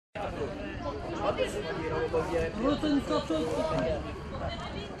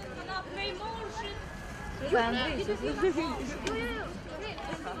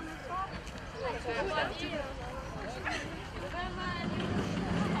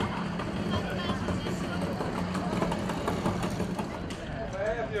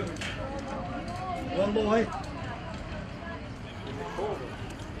Wallahi.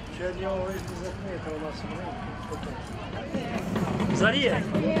 Zaria,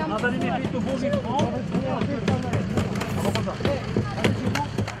 nada de me feito bom e bom.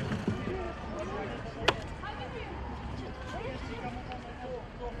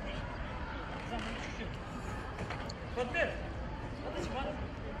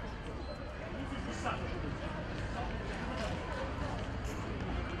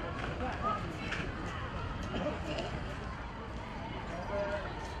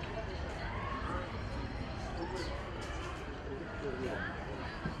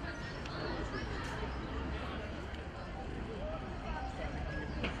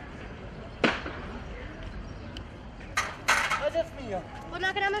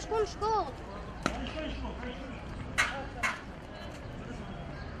 Ona gra me shku në shkollë.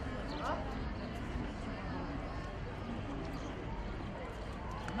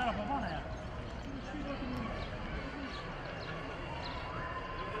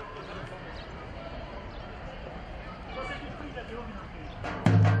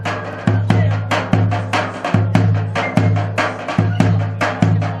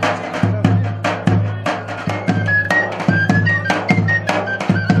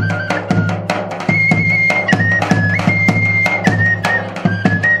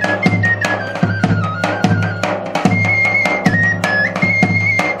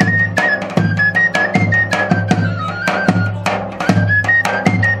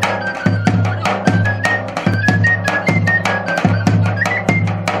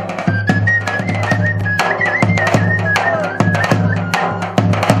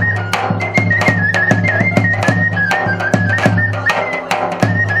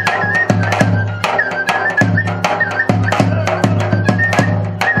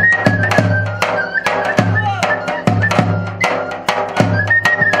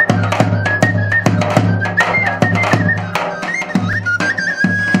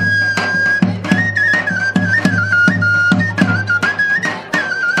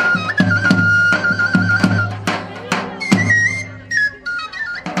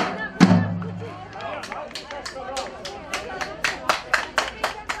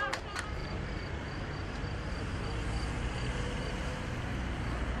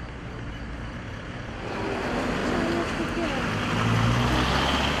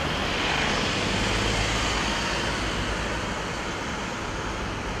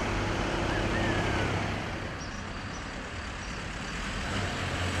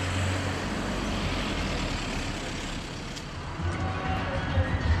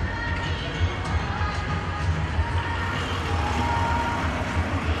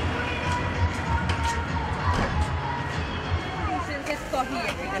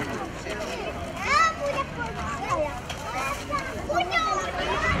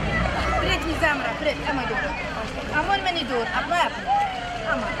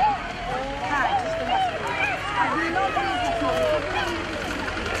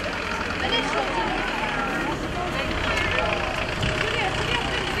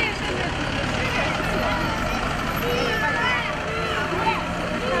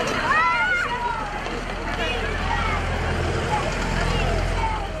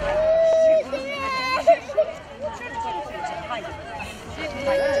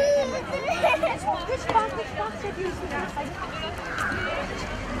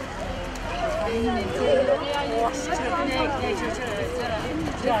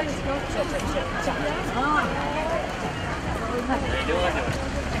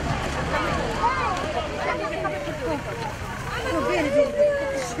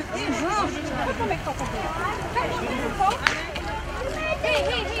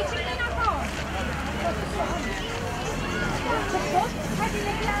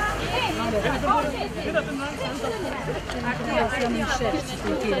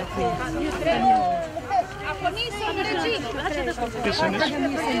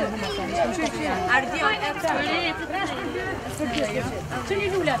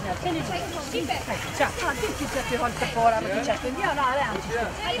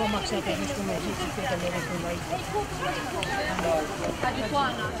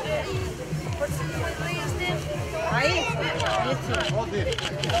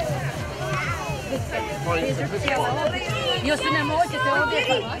 Io se ne molti se ho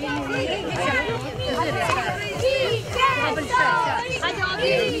detto.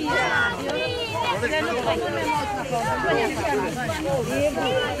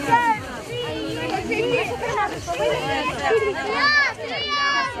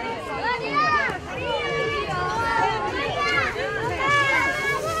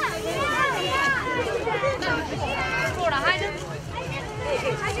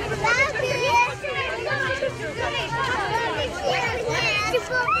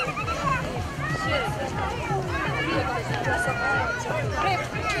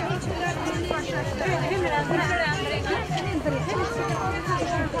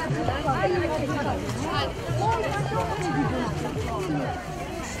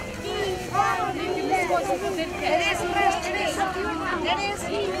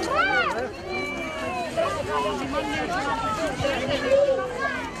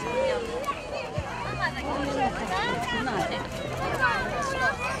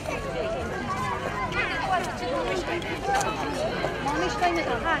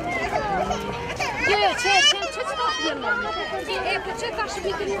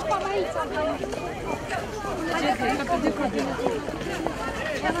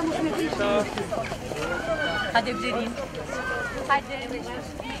 Hadi Gjirime. Hadi. Bajrami.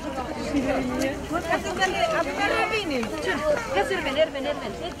 Erven.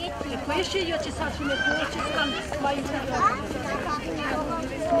 Jeszcze i oczy saczmy, oczy stan mają.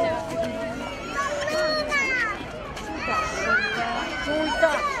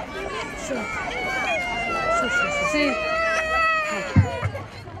 Suita. Sim.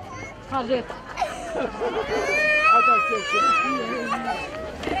 Fazer.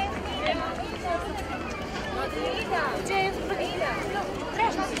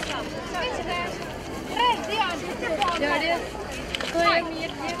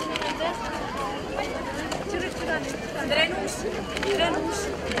 Drenas.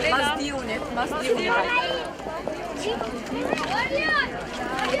 Masdionet.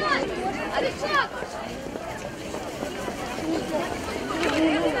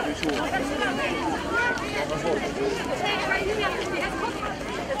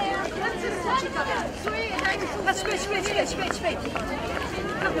 Špeć.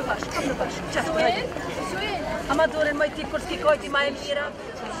 Kako baš? Čas, ajde. Amadore, moj ti kurski koji ti majem mira.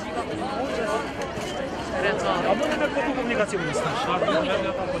 A budeme po tu komunikaciju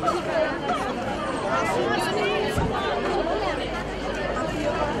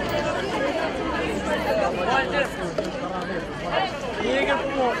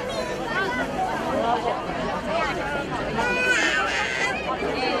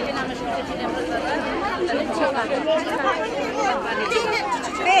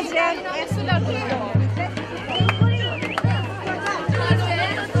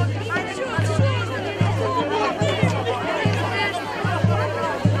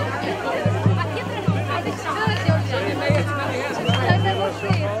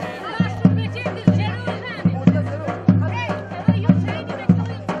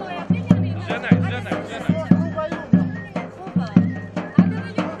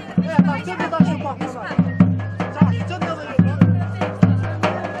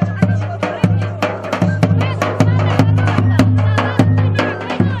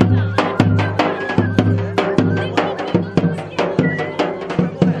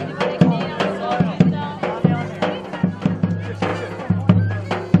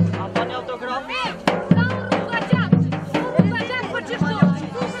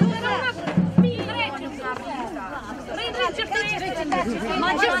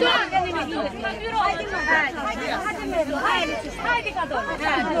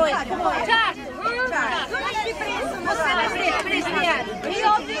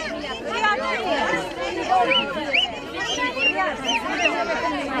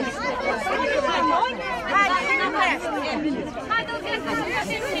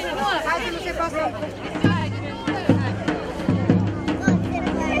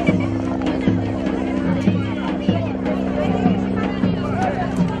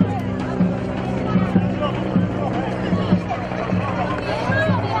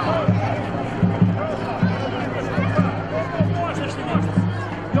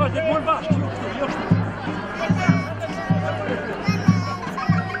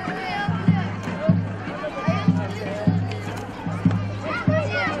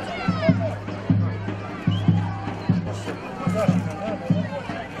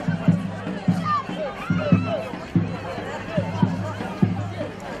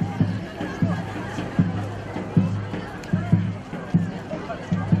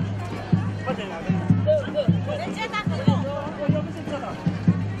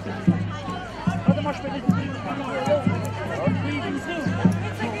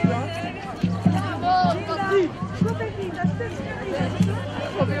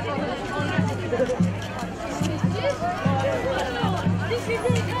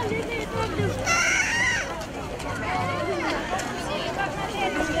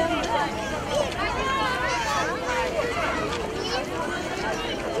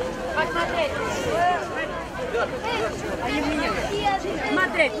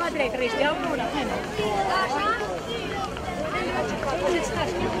Ma drept, rește, iau una.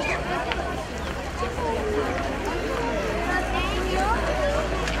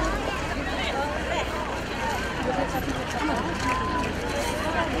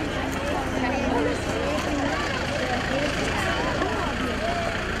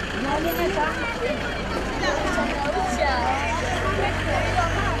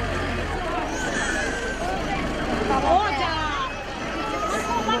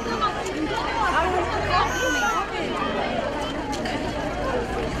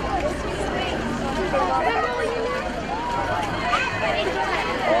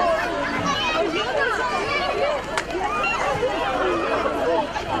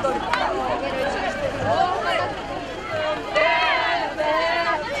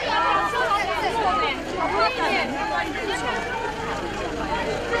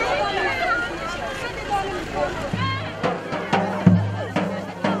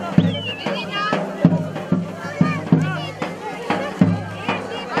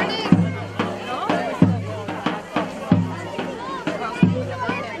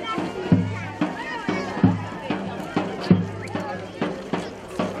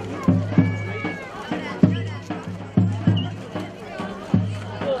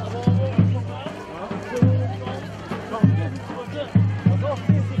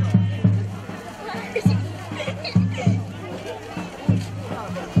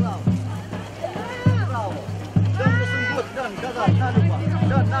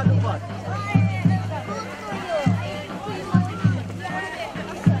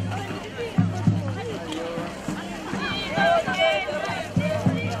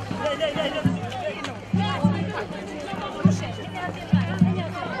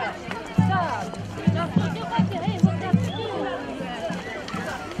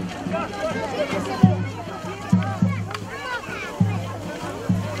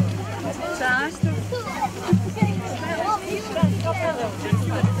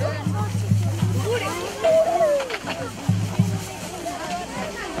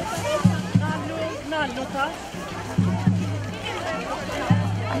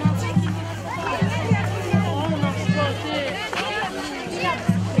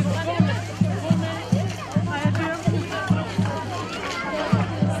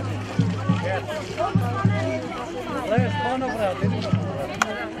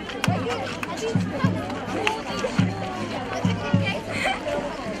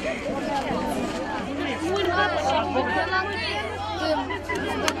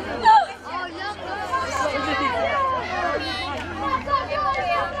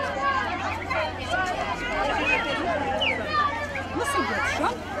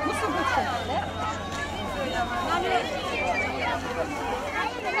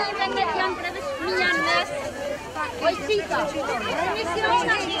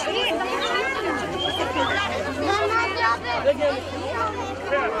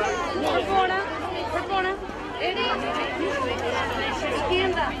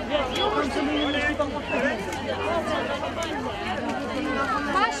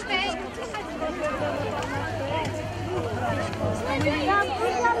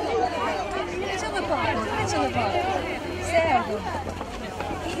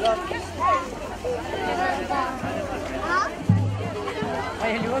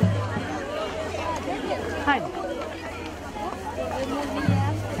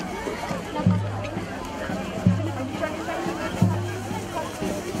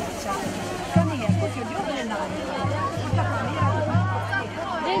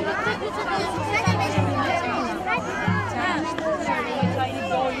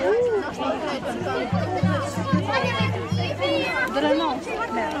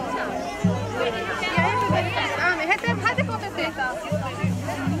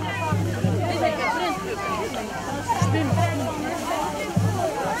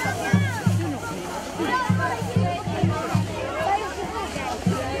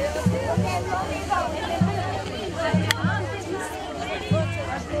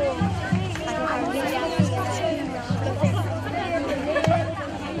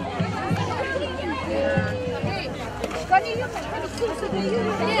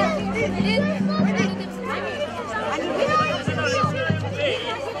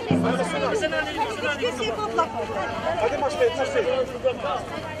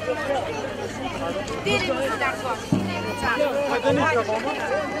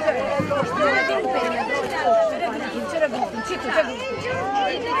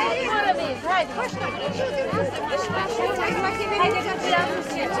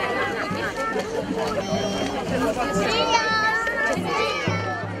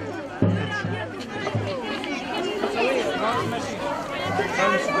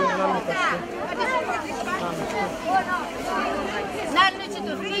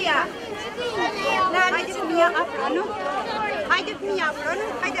 Haideți Mia află, nu? Haideți Mia află, nu?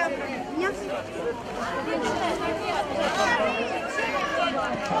 Haide află, Mia.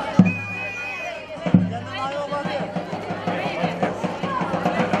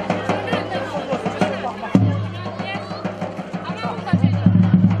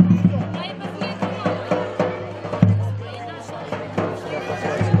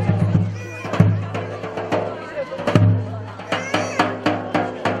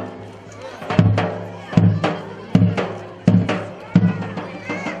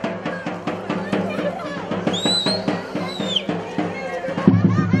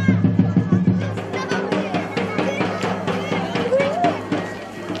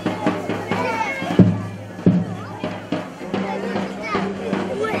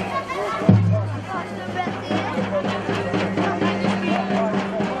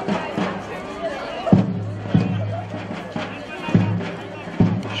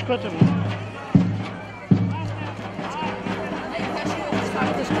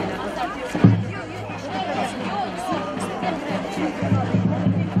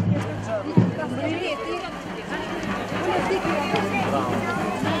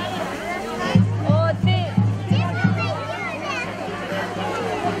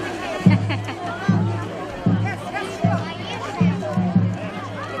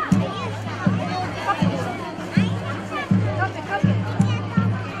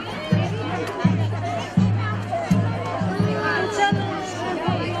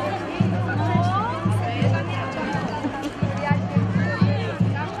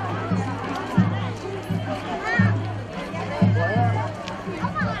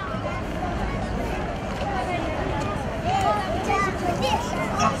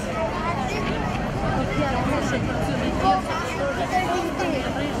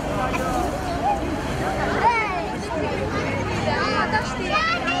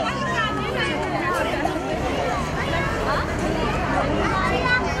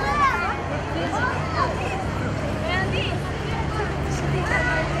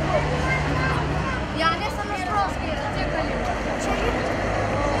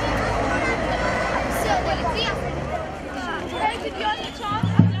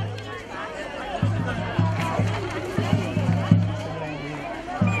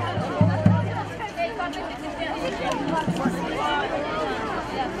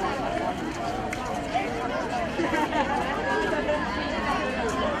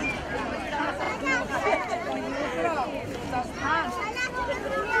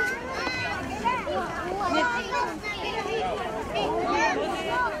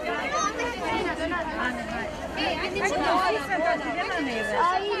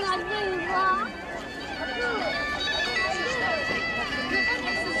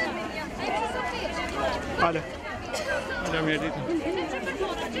 Hale. Hale am ieșit.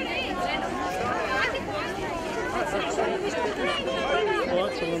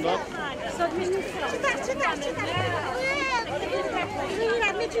 Să mă dat.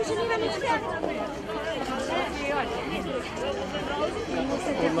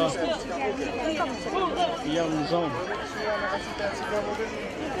 Iam zon.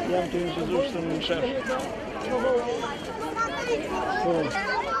 Iam tu înțeles să nu înșer.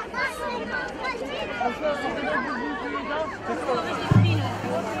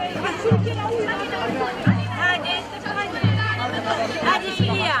 Hadi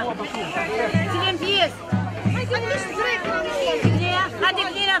Filia, ținem pies. Hadi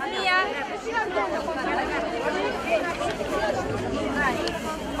Filia, Filia.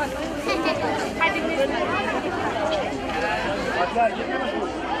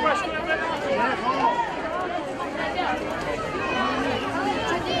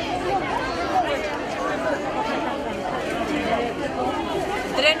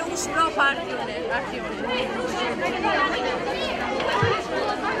 Drenas pro partiune.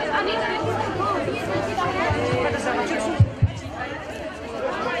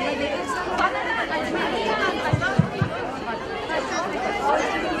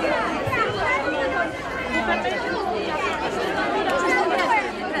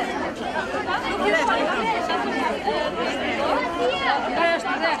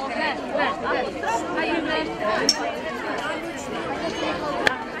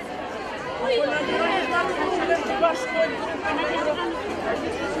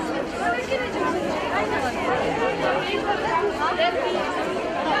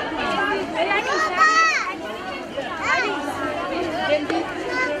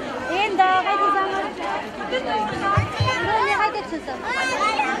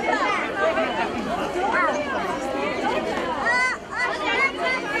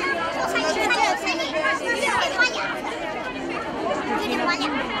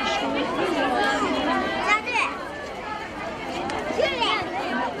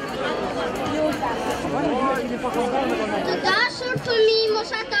 Të dashur fëmijë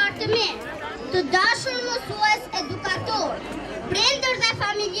moshatar të mirë, të dashur mësues edukator, prindër dhe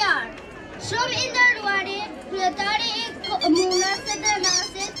familjar, shumë i nderuari, kryetari i komunës së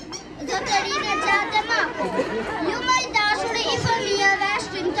Drenasit, zotërinë e gjatë Jakup, ju më i dashuri i fëmijëve,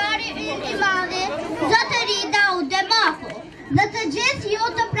 shkrimtari i madhi, zotëri Jakup, dhe të gjithë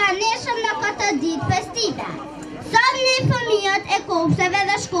ju të pranishëm në këtë ditë festive. Sot ne fëmijët e kopseve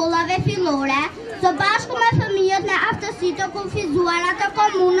dhe shkollave fillore, së bashku me fëmijët në aftësitë të kufizuara të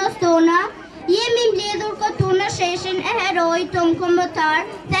komunës tonë, jemi mbledhur këtu në sheshin e herojit tonë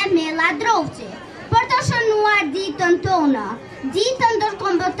kombëtar Themela Drovci, për të shënuar ditën tonë, ditën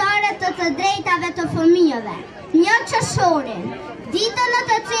ndërkombëtare të drejtave të fëmijëve, një qershorin, ditën në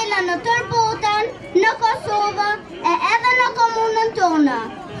të cilën në tërë botën, në Kosovë e edhe në komunën tonë,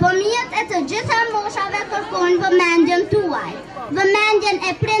 fëmijët e të gjitha moshave kërkojnë vëmendjen tuaj, vëmendjen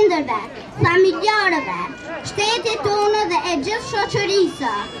e prindërve, familjarëve, shtetit tonë dhe e gjithë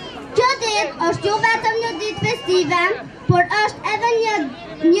shoqërisë. Kjo ditë është jo vetëm një ditë festive, por është edhe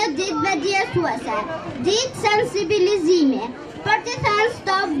një ditë vëdjesuese, ditë sensibilizimi, për të thënë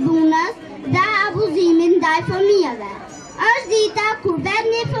stop dhunës dhe abuzimin ndaj fëmijëve. Është dita kur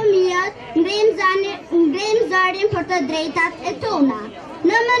vetëm fëmijët ngrim zërin për të drejtat e tona,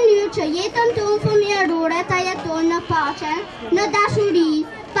 në mënyrë që jetën tonë fëmijërore ta jetojnë në paqe, në dashuri,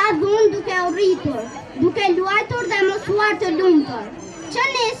 pa dhunë duke u rritur, duke luajtur dhe mësuar të lumtur. Që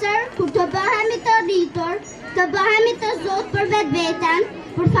nesër, kur të bëhemi të rritur, të bëhemi të zotë për vetveten,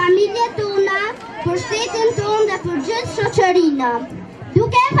 për familjet tona, për shtetin tonë dhe për gjithë shoqërinë.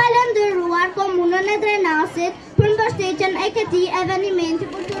 Duke falendëruar komunën e Drenasit për mbështetjen e këtij evenimenti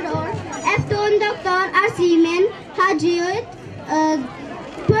kulturor, e ftojmë doktor Arsimin Haxhiut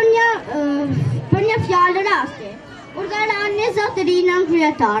për një fjalë rasti. Urdhëroni zotërinën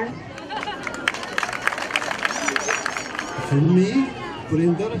kryetar. Fëmijë,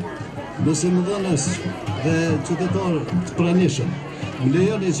 prindër, mësimdhënës dhe qytetar të pranishëm, më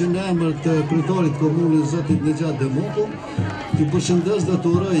lejoni që në emër të kryetarit komunës zotit Jakup të përshëndes dhe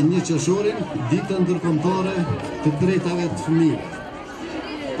të uroj një qershorin ditën ndërkombëtare të drejtave të fëmijëve.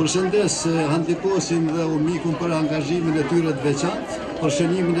 Përshëndes Handikosin dhe Umikun për angazhimin e tyre të veçantë për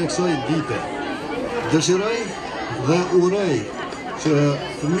shënimin e kësaj dite. Dëshiroj dhe uroj që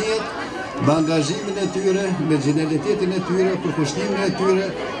fëmijët me angazhimin e tyre, me genialitetin e tyre, për kushtimin e tyre,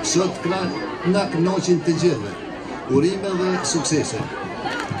 sot na kënaqin të gjithëve. Urime dhe suksese.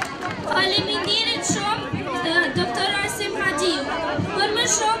 Faleminderit shumë doktor Arsim Haxhiu. Për më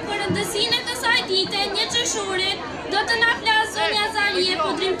shumë për rëndësinë e kësaj dite, një qershorin do të na flasë zonja Zalie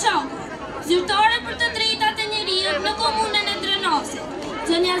Podrimçaku, zyrtare për të drejtat e njerëzit në komunën e Drenasit.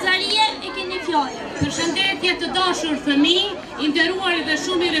 Zonja Zalie, e keni fjalën. Përshëndetje të dashur fëmijë, i nderuari dhe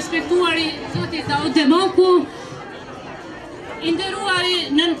shumë i respektuari zoti Jakup, i nderuari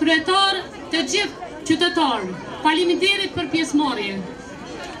nën kryetar të gjithë qytetarë. Faleminderit për pjesëmarrjen.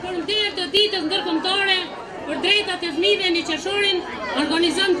 Për ndër të ditës ndërkombëtare për drejtat e fëmijëve në qershorin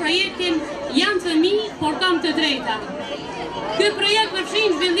organizon projektin Jam fëmijë, por kam të drejta. Ky projekt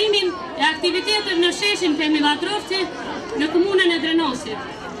përfshin zhvillimin e aktiviteteve në sheshin Themela Drovci në komunën e Drenasit.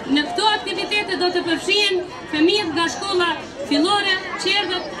 Në këto aktivitete do të përfshihen fëmijët nga shkolla fillore,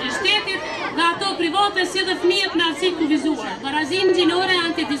 qerdhët e shtetit dhe ato private si dhe fëmijët me aftësi kufizuar. Barazimin gjinore,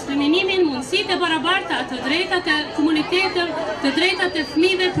 antidiskriminimin, mundësitë e barabarta, të drejtat e komunitetit, të drejtat e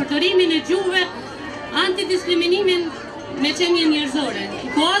fëmijëve, përdorimin e gjuhëve, antidiskriminimin me qenie njerëzore.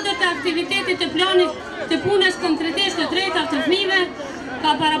 Kuadër të aktivitetit të planit të punës konkretisht të drejtat të fëmijëve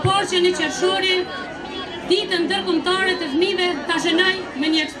ka paraporçë në qershorin ditën ndërkombëtare të fëmijëve ta shënoj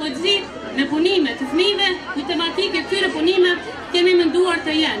me një ekspozitë me punime të fëmijëve, ku tematike këtyre punime kemi menduar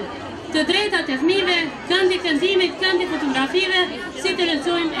të jenë të drejtat e fëmijëve, këndi këndimit, këndi fotografive, si të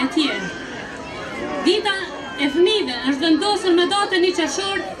lexojmë e tjerë. Dita e fëmijëve është vendosur me datën 1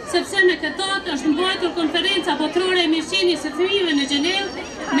 qershor, sepse në këtë datë është mbajtur konferenca botërore e mirëqenies së fëmijëve në Gjenev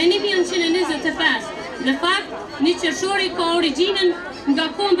me 1925. Në fakt, 1 qershori ka origjinën nga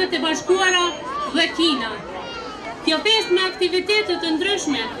Kombet e Bashkuara dhe Kina. Kjo festë me aktivitete të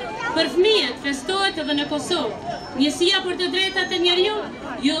ndryshme për fëmijët festohet edhe në Kosovë. Njësia për të drejtat e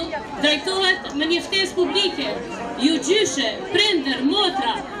njerëzit ju drejtohet me një ftesë publike. Ju gjyshe, prindër,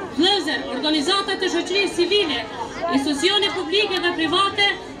 motra, vëllezër, organizata të shoqërisë civile, institucione publike dhe private,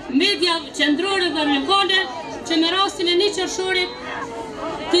 media qendrore dhe lokale, që në rastin e 1 qershorit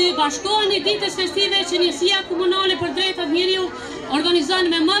të bashkoheni ditës festive që njësia komunale për drejtat e njerëzit organizon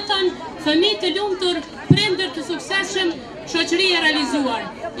me motton fëmijë të lumtur, prindër të suksesshëm, shoqëri e realizuar.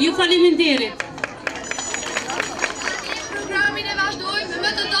 Ju faleminderit. Programin e vazhdojmë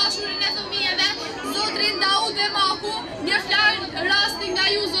me të dashurin e fëmijëve, zotrin Jakup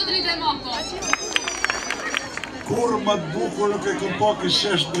kur më të bukur nuk e kom pa kështë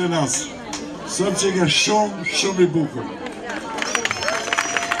shesh Drenas. Sot që nga shumë i bukur.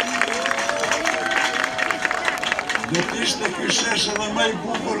 Do t'ishte kështë shesh edhe më i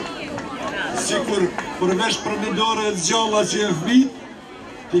bukur, sikur përveç përmendore e gjalla që e fmit,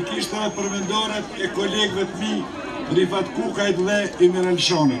 t'i kishte edhe përmendore e kolegëve t'mi, Rifat Kukajt dhe Imir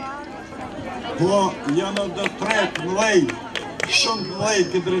Elshonit. Po janë do tret mëlej, shumë mëlej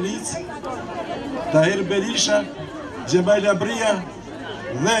këtë Drenic, Tahir Berisha, Gjemajla Bria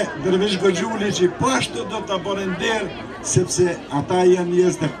dhe Dervish Gogjuli që pashtu do të abonin derë, sepse ata janë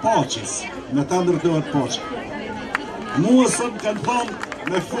njerëz të paqes, me ta ndërtohet paqe. Mua sot kanë thonë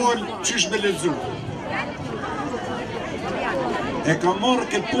me folë qysh me lexu. E kam marrë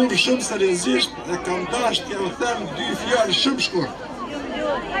këtë punë shumë seriozisht e kam dashur t'ja u them 2 fjalë shumë shkurt.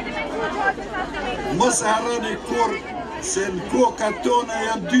 Mos e harroni kur se në kokat tona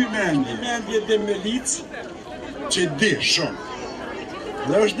janë 2 mendje. Një mendje dhe milicë që di shumë.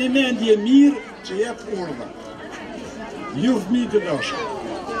 Dhe është një mendje mirë që jep urdhra. Ju fëmijë të dashur,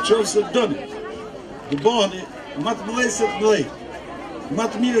 nëse doni të bëheni më të mëdhenj se të mëdhenj, më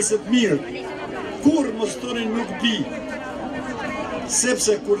të mirë se të mirë, kur mos thoni nuk di.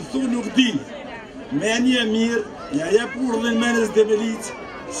 Sepse kur thu nuk di, menja e mirë, ja jep urdhën menes dhe milic,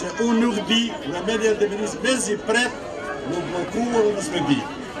 se unë nuk di, dhe menja dhe milic mezi pret, nuk blokuar dhe nësme di.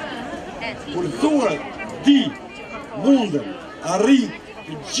 Kur thuat, di, mundën, arrit,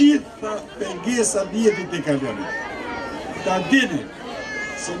 të gjitha pengesa djetit e kalonit. Ta dini,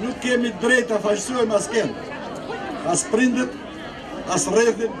 se nuk kemi drejt të faqësojmë as kemë, as prindet, as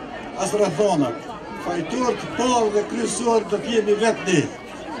rrethin, as rrethonat. Fajtor të parë dhe kryesor do t'jemi vetë ne.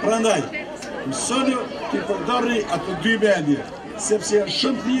 Prandaj, mësoni t'i përdorni ato 2 mendje, sepse janë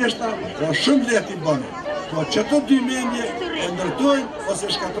shumë thjeshta dhe shumë lehtë i bëni. Po që ato 2 mendje e ndërtojnë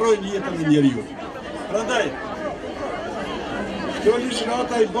ose shkatrojnë jetën e njeriu. Prandaj, kjo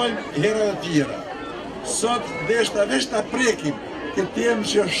ligjërata i bëjmë hera e tjera. Sot deshta veç ta prekim këtë temë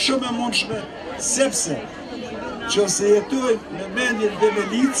që është shumë e mundshme, sepse nëse jetojmë me mendjen dhe me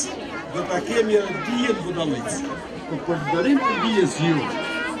licë, do ta kemi edhe dijen budallicë. Po përdorim të dijes ju.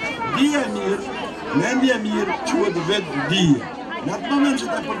 Dija mirë, mendja mirë, quhet vetë dije. Në atë moment që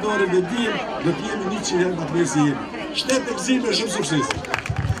ta përdorim dhe dijen, do të jemi 100 herë më të mirë se jemi. Shtet e Gjirime, shumë sukses.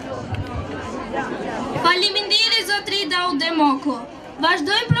 Faleminderit zotëri Demoko.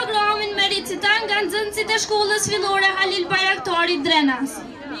 Vazhdojmë programin me recital nga nxënësit e shkollës fillore Halil Bayraktari Drenas.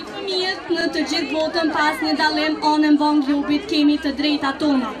 Ne fëmijët në të gjithë botën pas një dallim anën von globit kemi të drejtat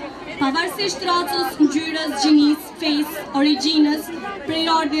tona. Pavarësisht racës, ngjyrës, gjinisë, fesë, origjinës,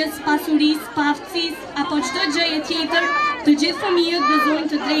 prejardhjes, pasurisë, paaftësisë apo çdo gjëje tjetër, të gjithë fëmijët gëzojnë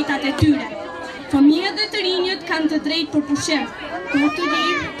të drejtat e tyre. Fëmijët dhe të rinjët kanë të drejtë për pushim, për të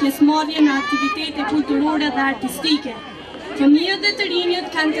lirë, pjesëmarrje në aktivitete kulturore dhe artistike. Fëmijët dhe të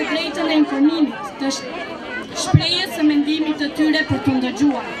rinjët kanë të drejtën e informimit, të shprehjes së mendimit të tyre për të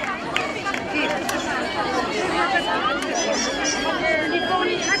ndëgjuar.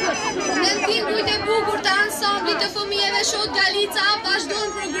 Në tingujt e bukur të ansamblit të fëmijëve Shot Galica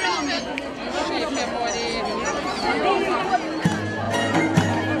vazhdojnë programin.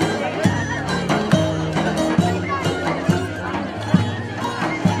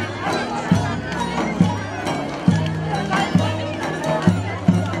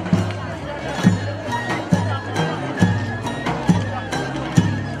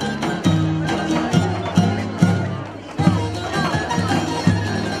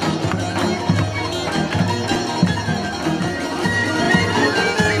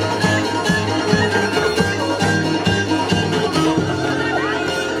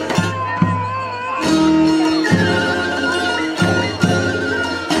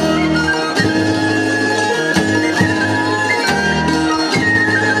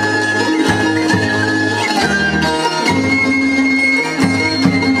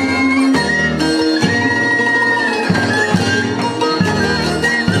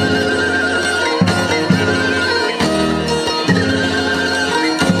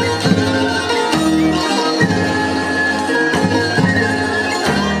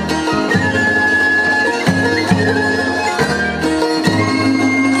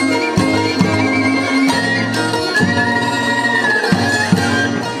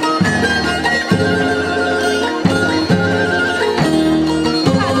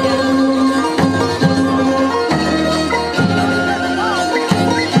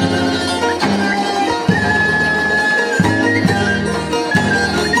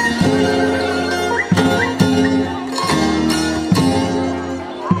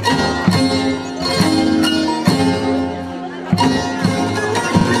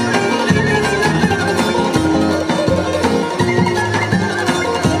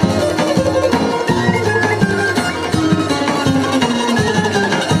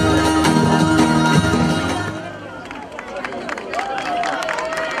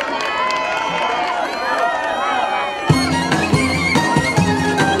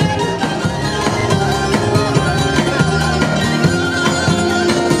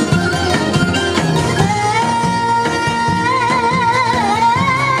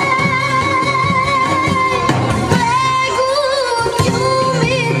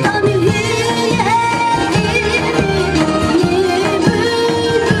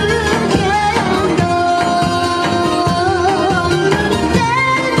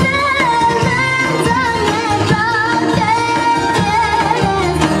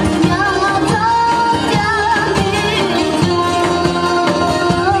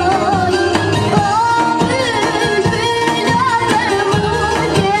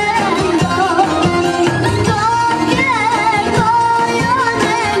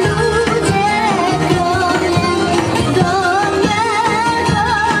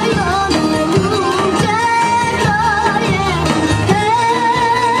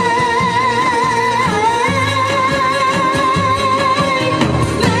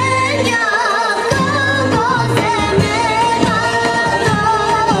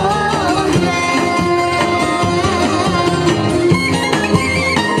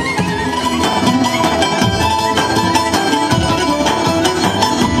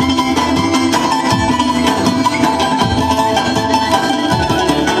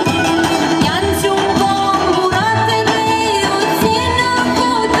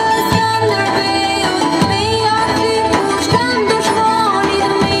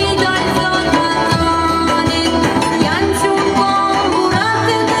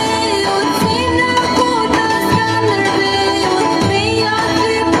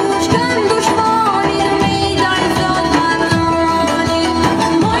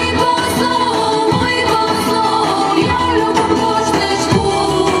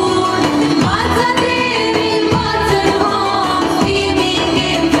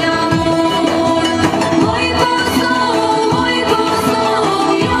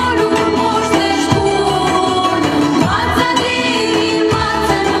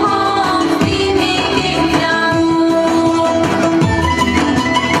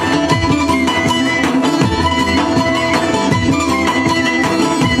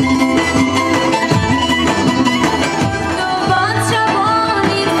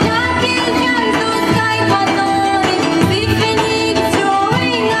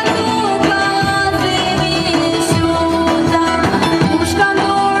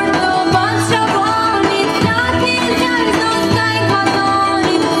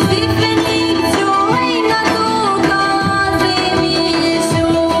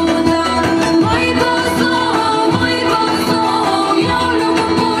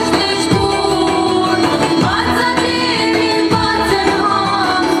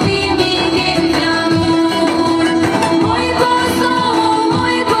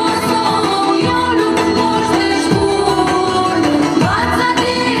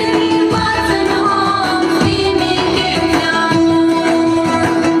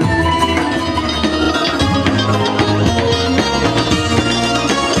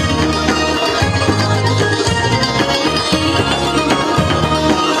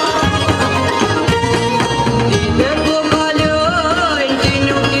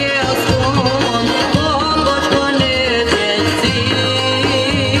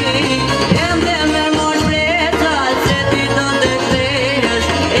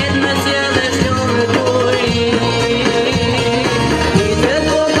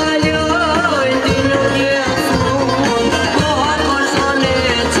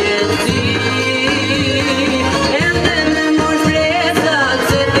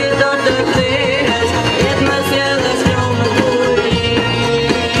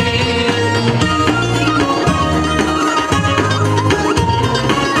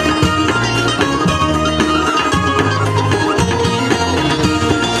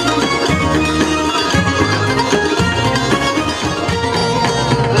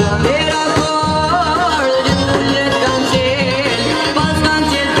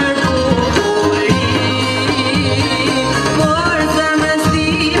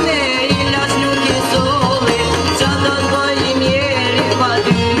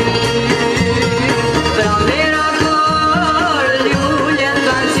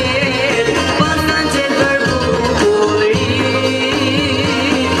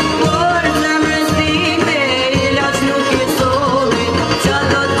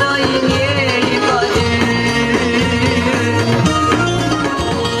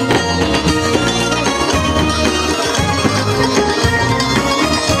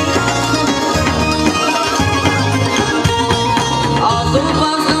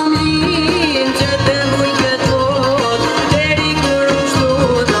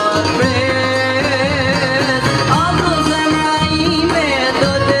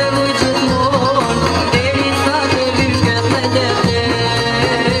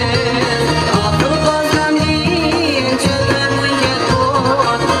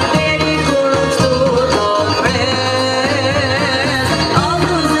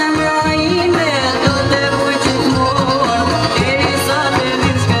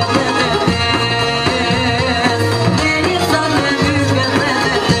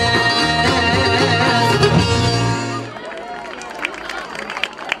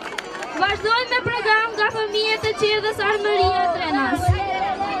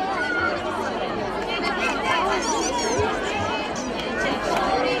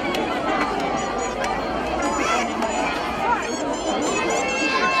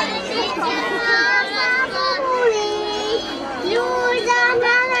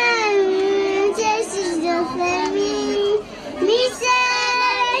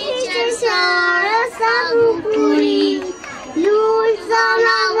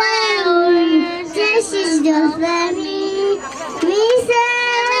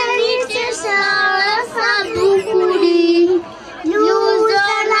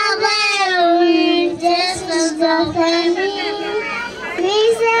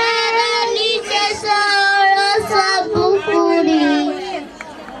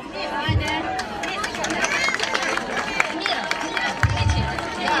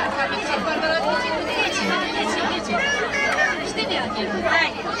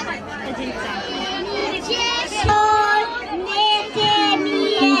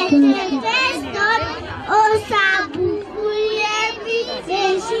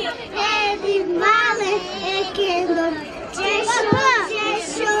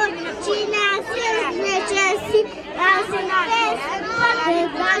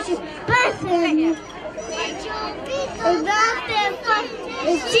 që përfëmi. Dhe të fat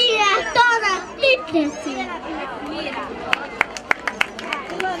e qire tona titlesi.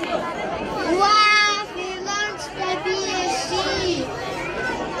 Ua, fillon që të bje shi.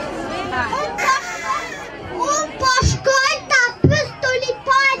 Unë po shkoj të pës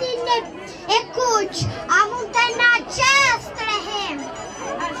tulipanin e kuq, a mund të na qes të rehem.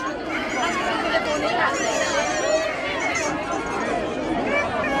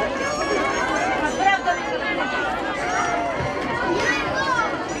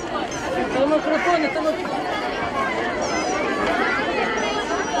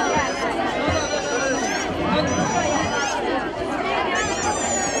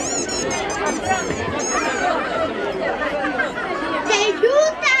 Te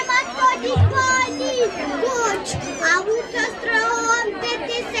lutem ato dikoni, kuq, a mund të strohon të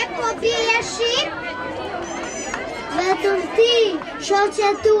ti se po bje shi? Vetëm ti,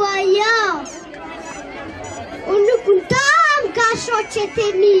 shoqet tua jo. Unë nuk kuptoj ka shoqet e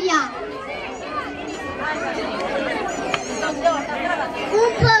mia.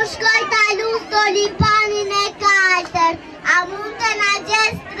 Unë po shkoj ta lus tulipanin e kaltër, a mund të na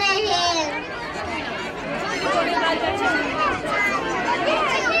gjes 3 herë?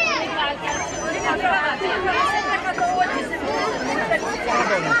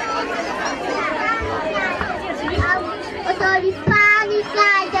 Tulipani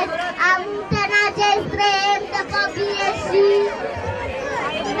kaltër, a mund të na gjes 3 herë të po bje shi?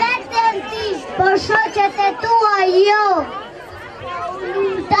 Vetëm ti, po shoqet e tua jo.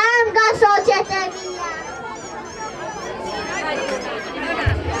 Lutem nga shoqet e mia.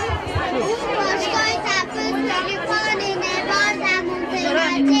 Unë po shkoj ta pës tulipanin e bardha mund të na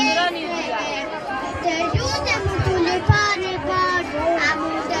gjes. Të lutem u tulipani bardh, a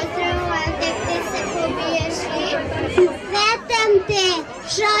mund të strohen të ti se po bje shi? Vetëm ti,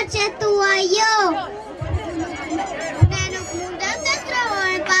 shoqet tua jo. Ne nuk mundem të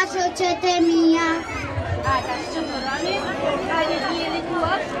strohen pa shoqet e mia.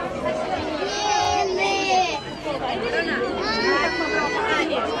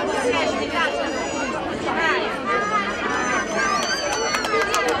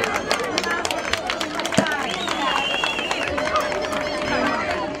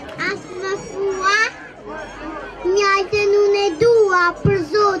 Njajtën unë e dua për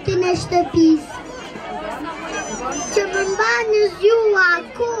zotin e shtëpis, që më mba në zjua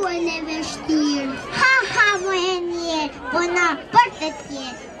kuën e vështirë. Ha, më e njerë, po na për të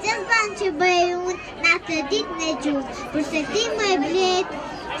tjerë, që zban që bëj unë në të ditë në gjumë, përse ti më e blet,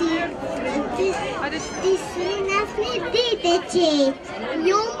 ti srinas një ditë e qetë.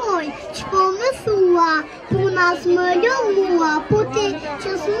 Jo moj, që po më thua, punas më lo mua, po ti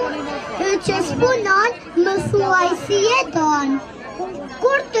që s'punon, më thuaj si e donë.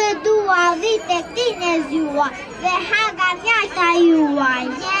 Kur të dua vite këti në zjua, dhe haga njajta juaj.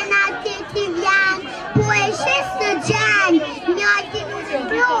 Jena ti t'i vjan, po e shes të gjen, njajti nuk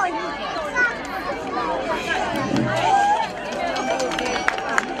mbroj.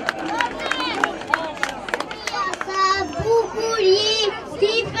 Sa bukuri,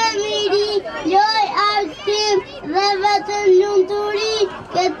 si fëmiri, loj arsim dhe vetëm lumëturi,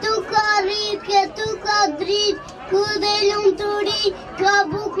 këtu ka rrit, këtu ka drit, ku dhe lumëturi, ka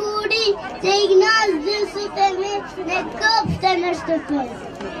bukuri, që i gnas dësit e me në kopshte në shtëpi.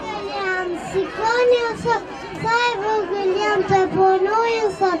 Si konja sot, sa e vogël jam të punojë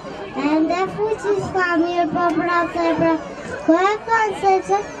sot, e ndë fuqi s'ka mirë po bratë e bratë. Ko e kanë se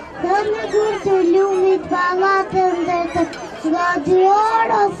që, të në gurë të lumit palatën dhe të nga 2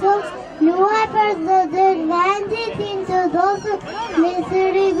 orë o sot, luaj për të dërë vendit tim të dosët me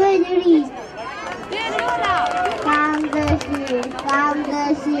sëri bëllëri. Kam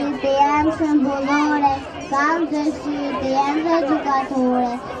dëshirë të jem shëmbullore, kam dëshirë të jem dhe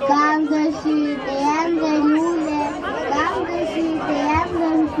gjukatore, kam dëshirë të jem dhe lule, kam dëshirë të jem dhe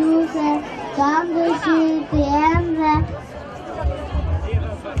mësuse, kam dëshirë të jem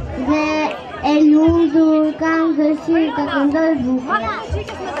dhe e lundur, kam dëshirë të këndoj bukë.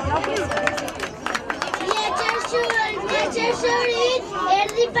 Një qershorit,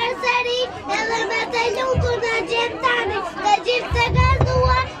 erdi përsëri, edhe me të lundur në gjithë tani, dhe gjithë të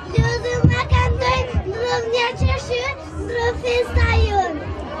gazduar, ljudhëm në këndojnë, ndrëv një qershor, ndrëv festa jonë.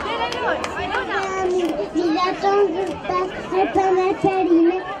 Milaton zërtas, e për me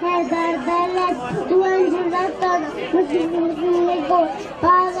perime, e dardalet, duan gjuratorë, më të në gorë,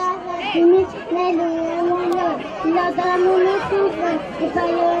 paga hëtimi, me lujë më lojë, lota më në sufër, e pa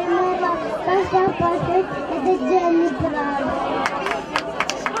lojë më la, pasta pasët, e dhe gjeni prarë.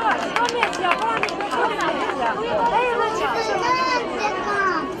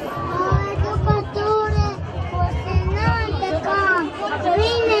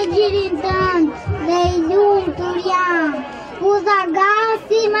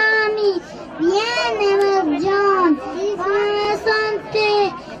 qene më gjon, pa me son te,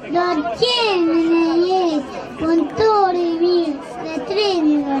 do t'jemi në jet, punëtori mirë dhe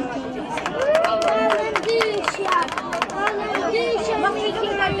treni vërtet.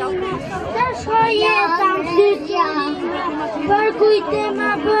 Të shkojeta më dytja, për kujte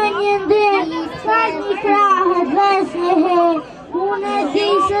ma bën një ndër, sa një krahët ves një her, unë e di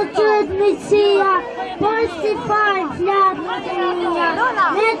se qëtë miqësia, por si farë flatë më të mija,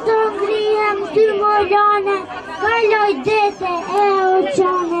 me të ngrihem ty morane, kaloj dete e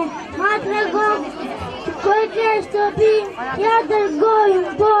oqane, ma të regon koj kesh të pin, ja dërgojën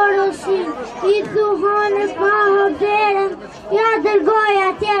porosin, i thuhanës ma hëberen, ja dërgoj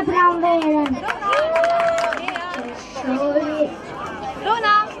atje pranveren.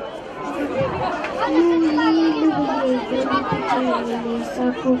 Rona! Sa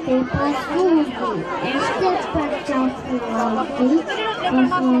ku ke pas fundi, e shtet për qafuati,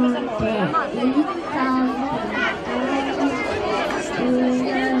 pasonte i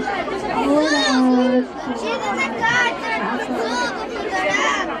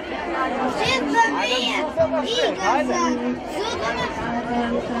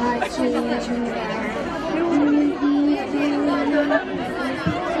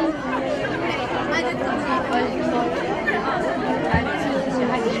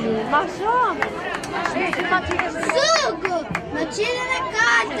Sugu, më qilën e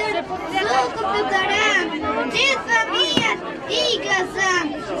katër, sugu për kërëm, gjithë familjet i gëzëm,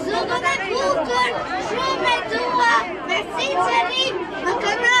 sugu dhe bukur, shumë e tua, me si qërim, më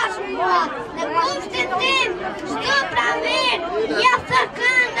kënash mua, në kushtin tim, shto praver, ja thë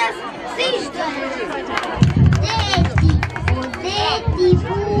këndës, si shto. Deti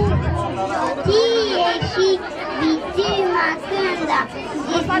bukur, ti e shi, biti ma kënda,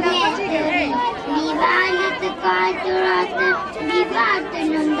 gjithë netëri, mi valët të kalturatë, mi vatë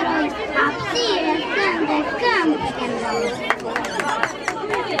në ndroj, hapsire kënde këmë shkendoj.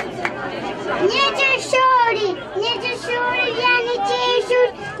 Një qershori vjen i qeshur,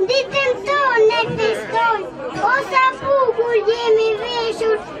 ditën tonë e festoj, o sa bukur jemi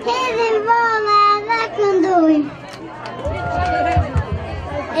veshur, edhe valla edhe këndoj.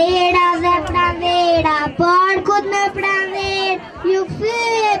 Era dhe pranvera, parkut në pranver, ju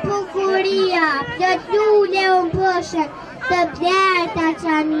këthyë bukuria, plët lule unë pëshën, të pjerta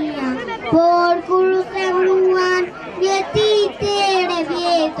qania. Por kur u themruan, jetit ere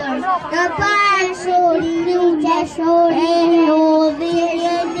vjetër, në qershori, e hodhi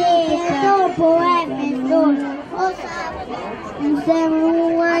e letër, po e mendon, o sa më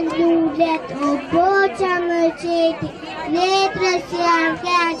themruan lullet, o poqa më qeti, letrës janë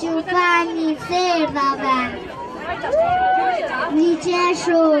keqën ka një serdave. Një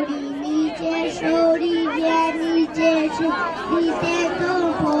qershori vjen një qeshur, dite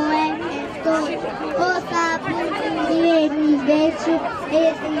tonë po e mestoj, o sa bukur jemi veshur, e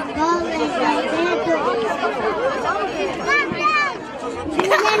si kolle se vetoj.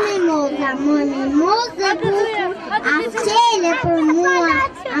 Më moza bukur, a qele për mua,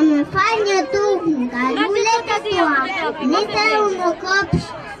 a më fal një tuk nga lullet e tua, nite unë në kopsh,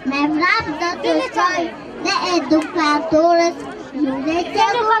 me vrap do të shkoj, dhe edukatorës, lule që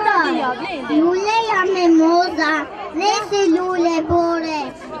koroj, lule jam me moza, dhe se lule bore,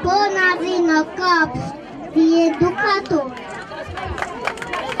 po në zi në kopsh, si edukator.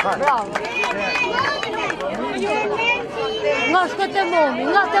 Bravo! Nga shkët e momi,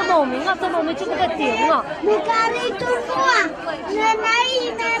 nga të momi, që këtë e tjerë, nga. Më ka rritur mua, në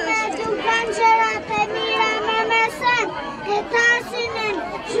naime me dukan qërat e mira me mesen, e tasinen,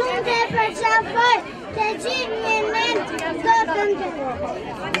 shumë të përqafoj, të gjithë një ment, do të në të.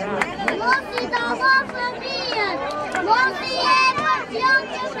 Mosi da ma fëmijën, mosi e në fjok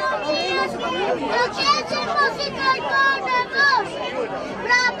të fëmijës, në qeqen mosi kajton në vosh,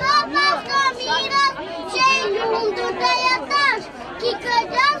 pra pas të mirët, që i lundur të jetash, ki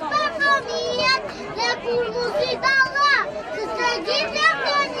këgjas për fëmijët, dhe kur musi da la, se së gjithë jam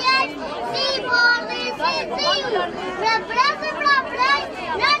të njëjtë, si borë si ziur, pra prej,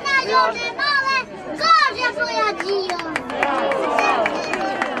 në jone male, gazja soja gjio.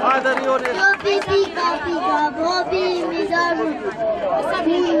 Hajde Rioni! Pika, bobi mi daru,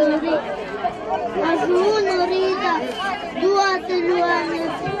 unë rrita, dua të luan në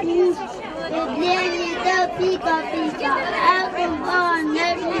fush, e djeni të pika, e këmban në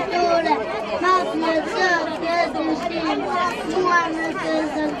shqitore, mas në zëk e dështim, mua në të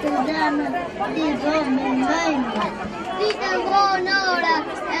zëk të dëmë, di zonë në mëjmë. Si të ngonë ora,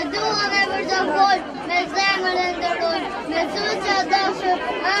 e dua me vërdofol, me zemër e ndëroj, me suqa dashër,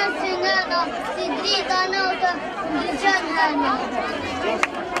 anë si nëno, si drita notë, në qënë hënë.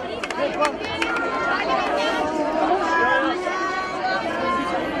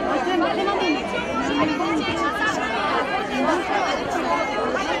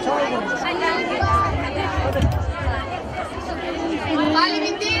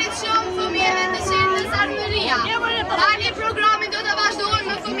 Faleminderit shumë fëmijëve të qendrës Armëria. Tani programi do të vazhdojmë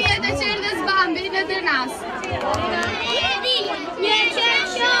me fëmijët e qendrës Bambi në Drenas. Një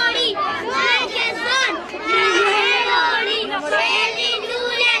qershori, në qeson, një herori, sheli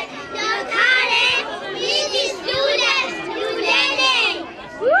lule, të kare, vitis lule, lulele.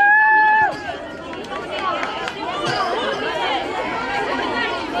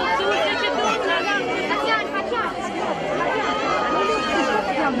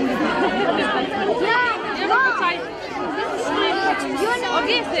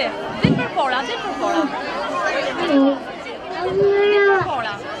 Ogesi, dit për fora. Dit për fora.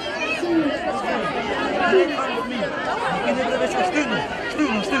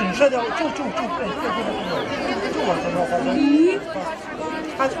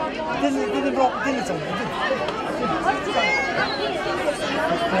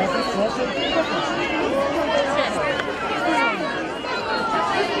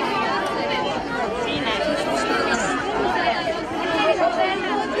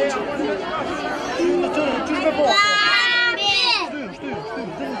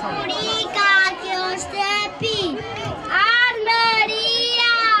 Rika kjo shtëpi,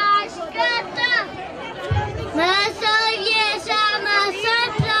 Armëria është këtë. Mësoj vjesha, mësoj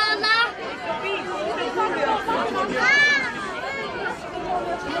prona.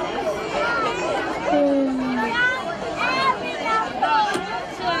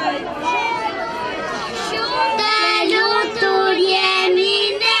 Shumë të lutur jemi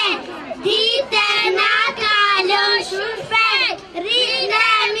ne, dite na kalon shumë shpejt.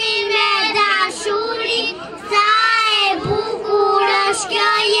 Rinemi me dashuri, sa e bukur është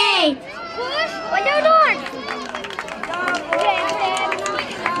kjo jetë. Kush? Po Leonor!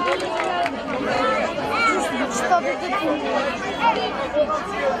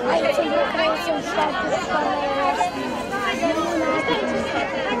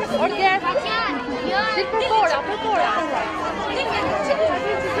 Orges! Dit për fora.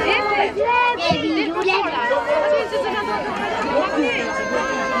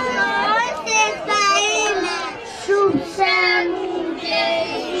 Shumë se mundje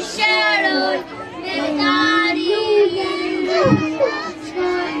i shëroj, me darin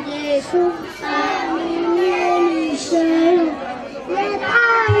shkande. Shumë se mundje i shëroj, me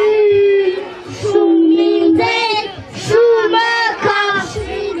darin shumë mindet, shumë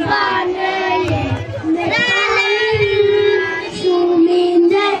kafshin baneje. Me darin shumë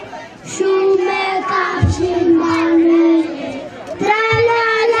mindet, shumë kafshin baneje.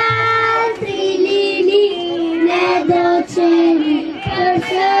 Tra-la-la, tri-li-li, ne do qeni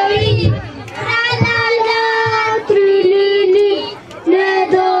përsëri. Tra-la-la, tri-li-li, ne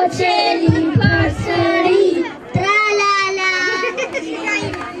do qeni përsëri. Tra-la-la.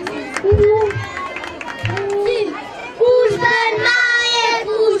 Kush bën maje,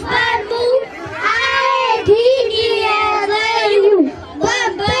 kush bën mu, a e dini edhe ju.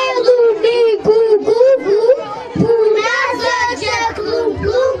 Bëbëllu mi gu-gu-gu, puna zë që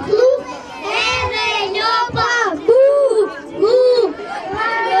klu-klu-klu, edhe njopa gu-gu.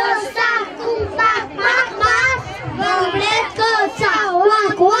 Përësta kumpak-pak-pak, vëmret këca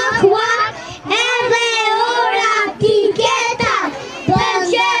wak-wak-wak, edhe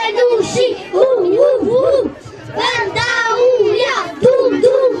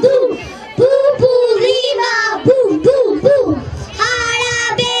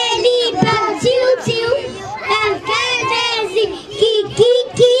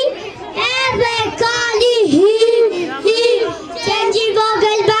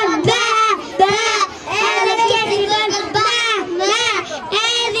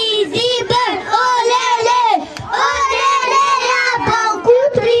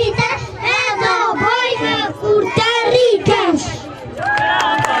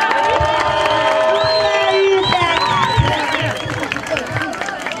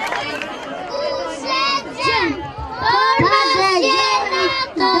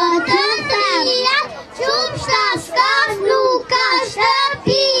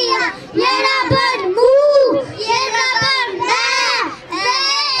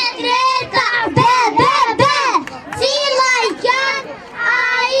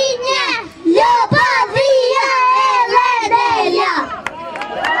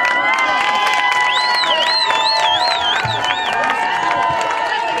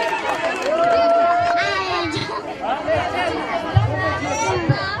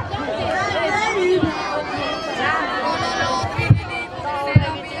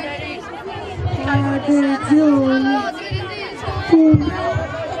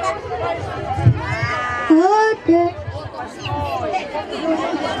Thank you.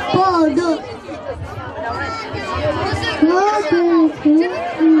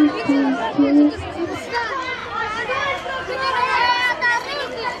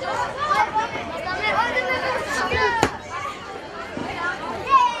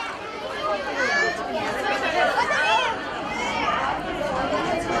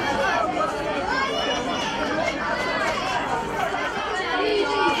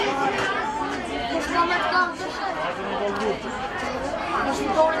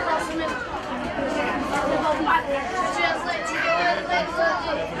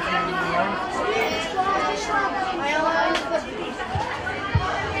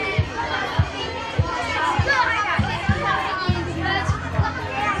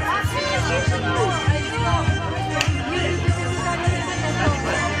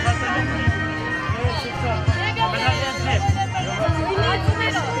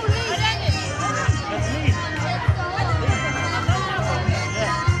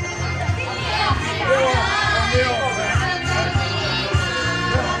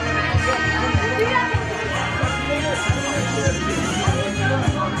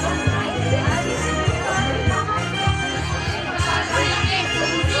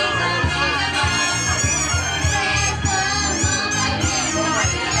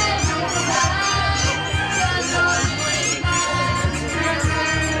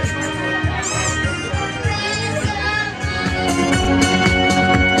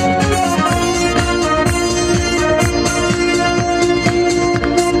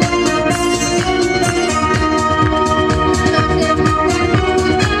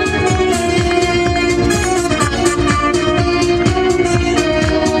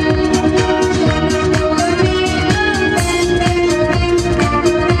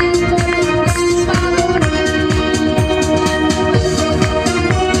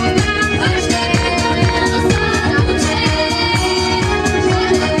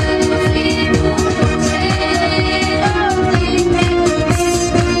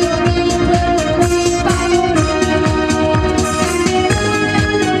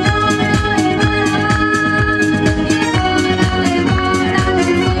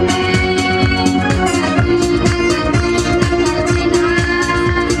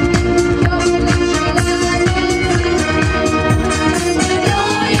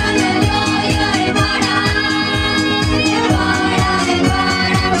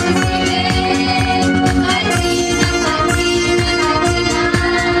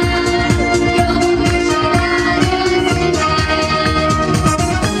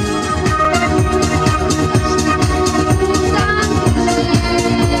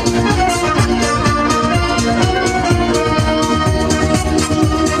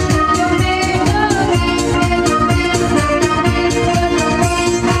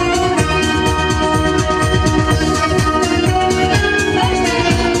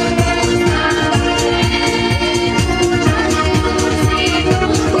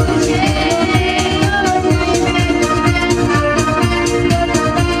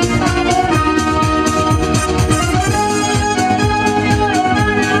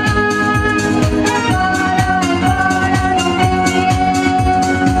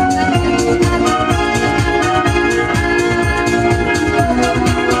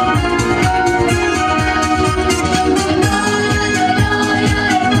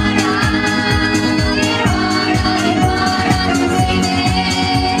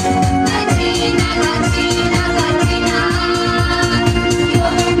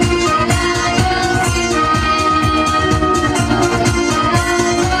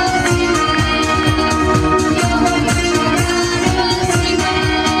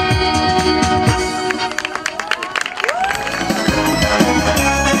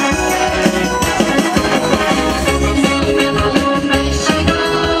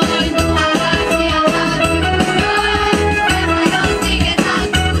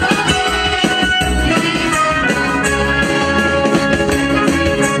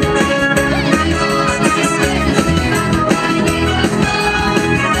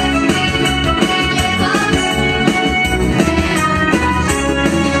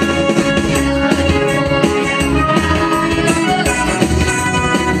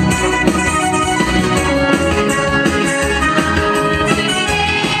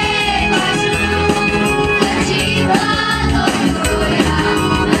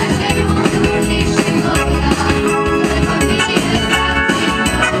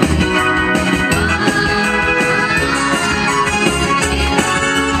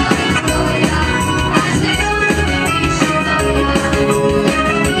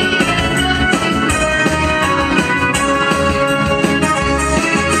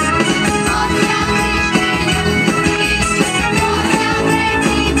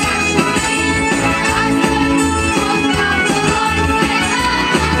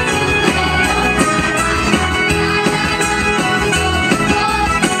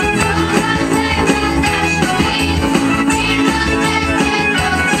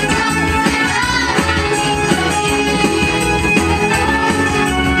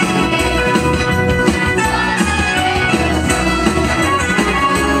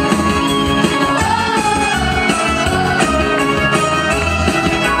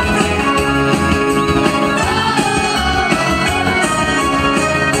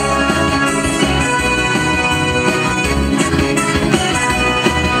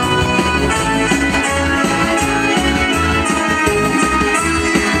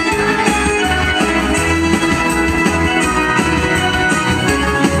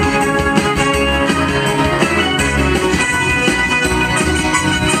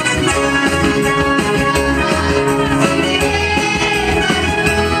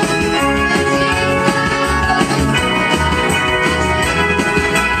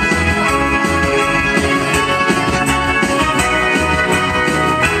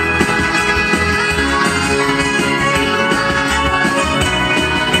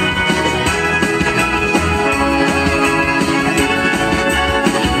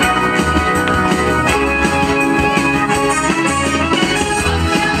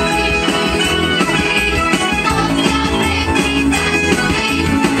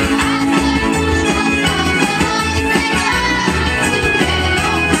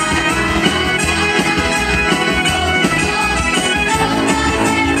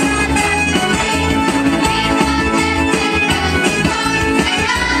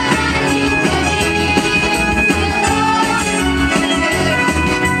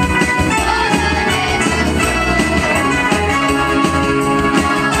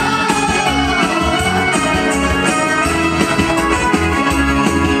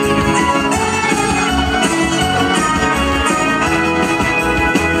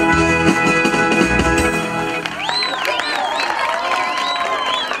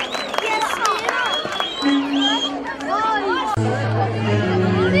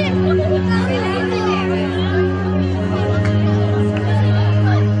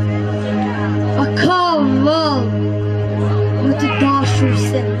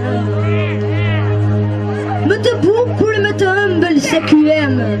 se ky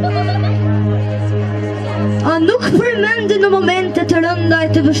emër? A nuk përmende në momente të rënda e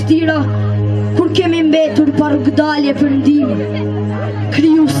të vështira, kur kemi mbetur pa rrugdalje për ndihmë,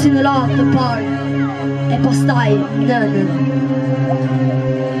 krijuesin radhë të parë, e pastaj nënën.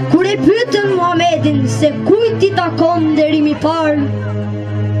 Kur e pyetën Muhamedin se kujt i takon nderimi i parë,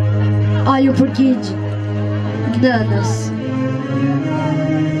 ai u përgjigj nënës.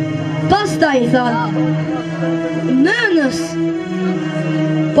 Pastaj tha, nënës,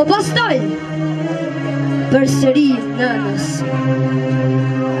 po pastaj përsëri nënës.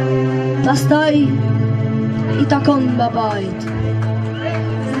 Pastaj i takon babait.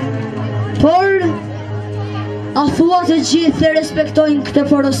 Por a thua të gjithë e respektojnë këtë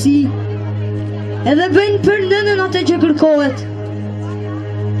porosi, edhe bëjnë për nënën atë që kërkohet?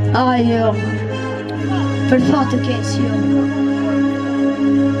 Ajo, për fatë keq jo.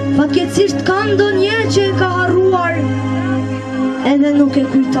 Fatkeqësisht ka ndonjë që e ka harruar, edhe nuk e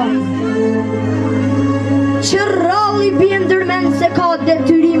kujton. Që rralli bie ndërmend se ka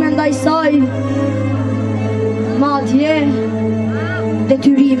detyrime ndaj saj, madje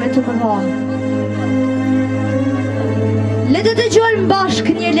detyrime të mëdha. Le të dëgjojmë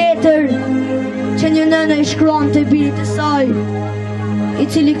bashkë një letër që një nënë i shkruan të birit të saj, i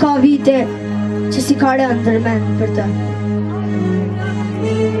cili ka vite që si ka rënë ndërmend për të.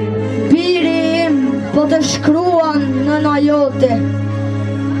 Biri im, po të shkruan nëna jote,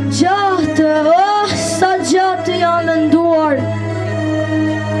 gjatë, sa gjatë janë menduar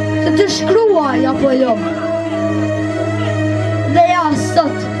të shkruaj apo jo. Dhe ja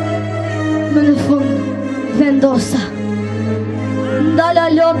sot, më në fund, vendosa. Ndala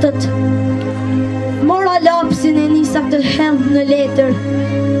lotët, mora lapsin e nisa të hellë në letër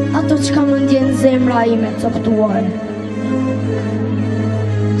ato që ka më ndjenë zemra ime coptuar.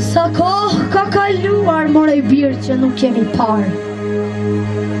 Sa kohë ka kaluar, more i birë që nuk kemi parë.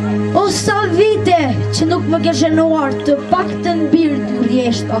 O sa vite që nuk më ke shënuar të pak të në birë të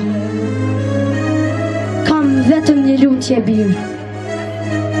rjeshta. Kam vetëm një lutje birë.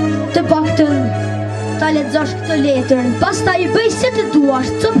 Të pak të në ta lexosh këtë letër, pastaj i bëj se të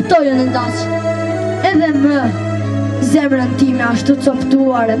duash, coptojën në ndaqë. Edhe më, zemrën time ashtu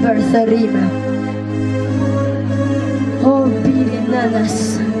coptuar e bërë thërrime. O biri nënës,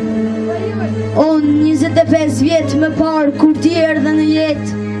 o 25 vjetë më parë kur ti erdhe në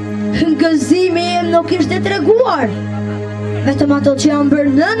jetë, gëzimi im nuk ishte treguar. Vetëm ato që janë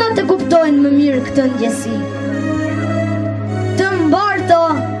bërë nëna të kuptojnë më mirë këtë ndjesi. Të mbarta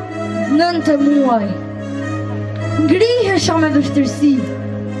 9 muaj, ngrihesha me vështirësi.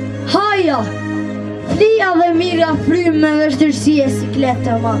 Haja, flija dhe mira frymë me vështirësi e sikletë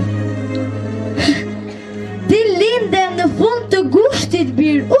të madh. Ti linde në fund të gushtit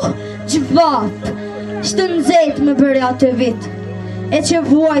birë, gjvap, shtë nxejt me bërë atë vit. E që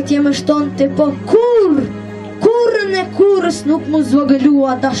vuajtje më shtonte, po kurrën e kurrës nuk mu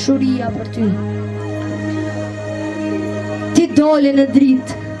zvogëlua dashuria për ty. Ti doli në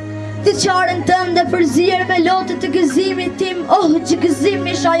dritë, ti qarën tënde përzirë me lotët të gëzimit tim, që gëzim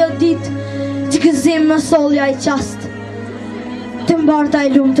ish ajo ditë, që gëzim më solja i qastë. Të mbarta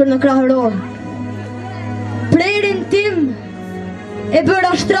i lumëtër në krahëror. Prerin tim e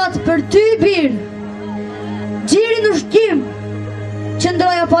bëra shtrat për ty birë, gjiri në shkim, që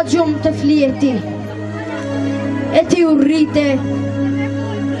ndroja pa gjumë të flije ti. E ti u rrite,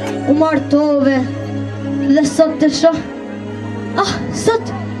 u martove, dhe sot të shoh.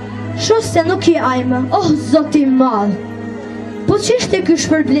 Sot, shoh se nuk je ajme, zoti madh. Po ç'ishte ky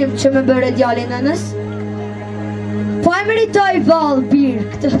shpërblim që më bëre djali nënës? Po e meritoj vallë birë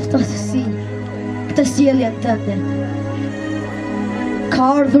këtë ftosësi, këtë sjelljen tënde. Ka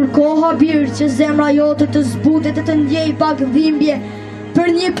ardhur koha birë që zemra jote të zbutet e të ndjej pak dhimbje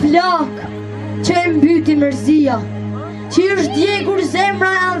për një plak që e mbyti mërzia, që është djegur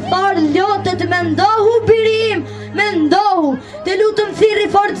zemra e anfar lotët. Mendohu birim, mendohu, të lutëm thirri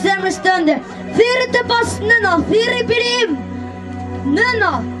fort zemrës tënde, thirri të pas nëna, thirri birim.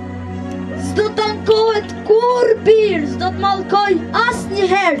 Nëna, s'do të ankohet kur birë, s'do të malkoj as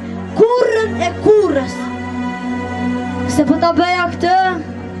njëherë kurrën e kurrës. Se po ta bëja këtë,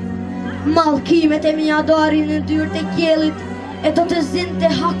 mallkimet e mia do arrin në dyrë të kjellit, e do të zinte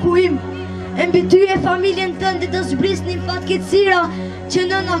haku im, e mbi ty e familjen tënde të zbrisnin fatkeqësira që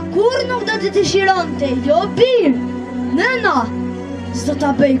nëna kur nuk do të dëshironte. Jo birë, nëna, s'do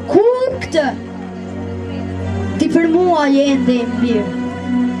ta bëj kur këtë. Ti për mua je ende im birë.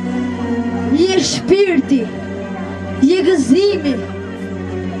 Je shpirti, je gëzimi,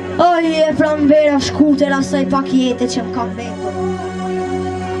 je pranvera shkuter asaj pak jete që më kam vetur.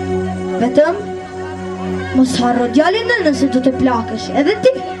 Vetëm, Mos harro djalin nënës se do të plakesh edhe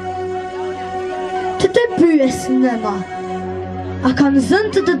ti. Të të pyes nëna, a kanë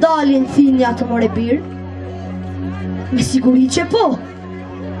zënë të dalin thinja të more birë? Me siguri që po.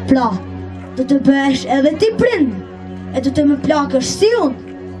 Pra, do të bëhesh edhe ti prind, e do të më plakesh si unë.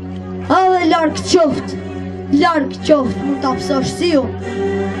 A dhe larkë qoftë mund të apsosh si unë.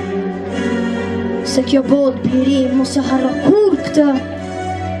 Se kjo botë biri mos e harro kur këtë.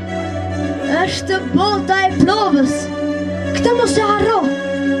 Është bota e provës, këtë mos e harro.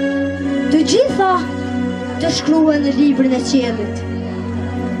 Të gjitha të shkruhen në librin e qiellit.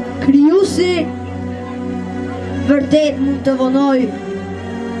 Krijuesi vërtet mund të vonoj,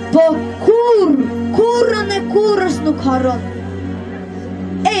 po kurrën e kurrës nuk harron.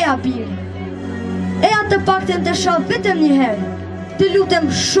 Eja biri, eja të pakten të shoh vetëm një herë, të lutem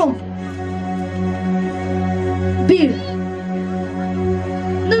shumë. Birë,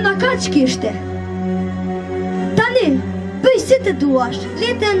 nëna ka që kishte. Tani, bëj si të duash,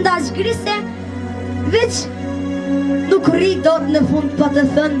 lete ndash grise, veç nuk rri dot në fund pa të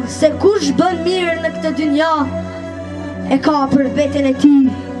thënë se kush bën mirë në këtë dynja e ka për veten e tij,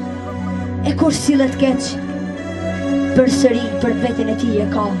 e kush sillet keq përsëri për veten e tij e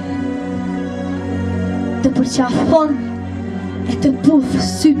ka. Të përqafon e të puth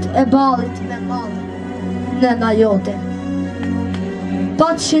syt e ballit me mall nëna jote.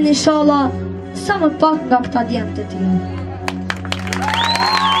 Patëshin inshallah sa më pak nga këta djemë të tij.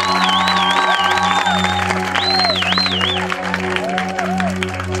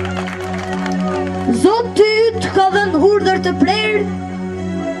 Zoti yt ka dhënë urdhër të prerë,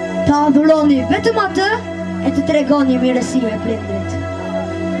 të adhuroni vetëm atë e të tregoni mirësi me prindrit.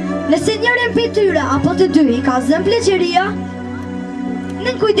 Nëse njërin prej tyre apo të dy i ka zënë pleqëria,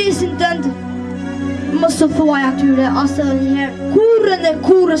 në kujdesin tënd, mos u thuaj atyre as edhe një herë kurrën e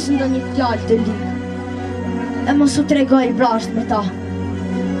kurrës ndonjë fjalë të lirë. E mos u tregoj brasht me ta.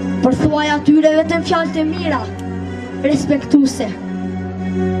 Por thuaj atyre vetëm fjalë të mira, respektuese.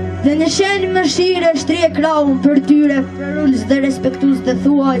 Dhe në shenjë mëshire shtrije krahun për tyre përullës dhe respektues dhe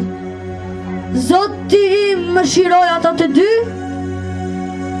thuaj: Zoti im mëshiroj ata të dy,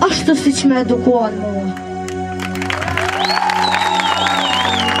 ashtu siç më edukuan mua.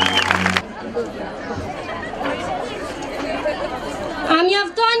 A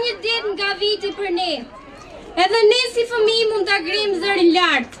mjafton një ditë nga viti për ne. Edhe ne si fëmijë mund ta grim zërin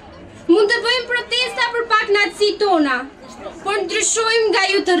lart. Mund të bëjmë protesta për pakënaqësi tona, por ndryshojmë nga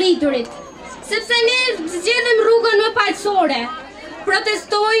ju të rriturit, sepse ne zgjedhëm rrugën më paqësore.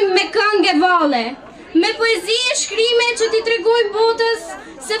 Protestojmë me këngë valle, me poezi e shkrime që t'i tregojmë botës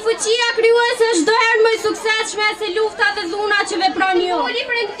se fuqia krijuese është çdo herë më e suksesshme se lufta dhe dhuna që vepron ju. Foli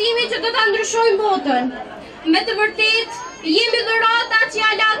premtimi që do ta ndryshojmë botën. Me të vërtetë jemi dhurata që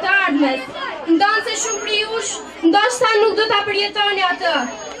ja la të ardhmes, ndonë se shumë prej jush ndoshta nuk do ta përjetoni atë.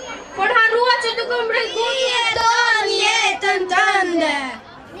 Por harrua që të këmbërgun jeton jetën tënde.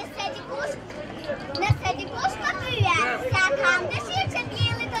 Nëse dikush më pyet se a kam dëshirë që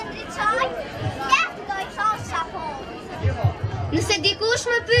dielli të ndriçoj, letë do i thosha po. Nëse dikush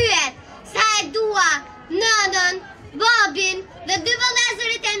më pyet sa e dua nënën, babin dhe dy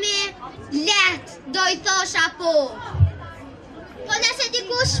vëllezërit e mi, letë do i thosha po. Po nëse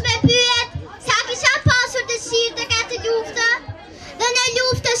dikush më pyet sa kisha pasur dëshirë të këtë luftë, dhe në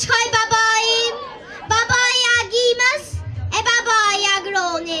luftë shkoj babai i Agimës e babai i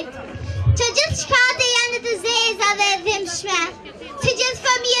Agronit, që gjithë shkate janë të zeza dhe dhimbshme, si gjithë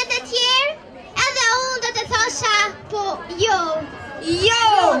fëmijët e tjerë, edhe unë do të thosha, po jo.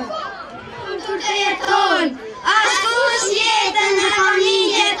 Kur të jeton, ashtu është jetën dhe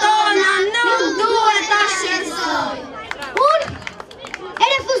familjet tona nuk duhet ta shqetësoj. Unë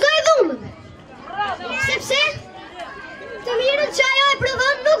e refuzoj dhunën, sepse të mirën që ajo e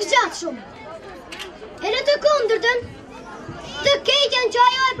provon nuk gjatë shumë. E në të kundërtën, të keqen që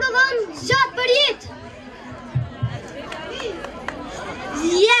ajo e provon gjatë për jetë.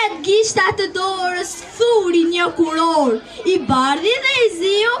 Jetë gishta të dorës thuri një kuror, i bardhi dhe i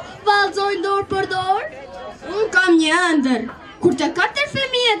ziu valzojnë dorë për dorë. Unë kam një ëndër, kur të 4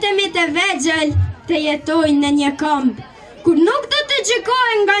 fëmijët e mi të vegjël të jetojnë në një këmbë, kur nuk do të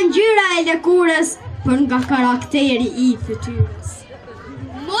gjykohen nga ngjyra e lëkurës, për nga karakteri i fytyrës.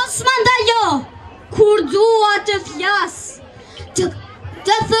 Mos më ndalo, kur dua të flas,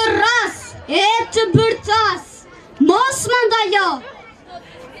 të thërras e të bërtas, mos më ndalo.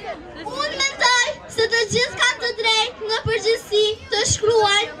 Unë mendoj se të gjithë kanë të drejtë në përgjithësi të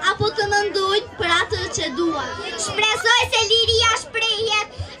shkruajnë apo të mendojnë për atë që duan. Shpresoj se liria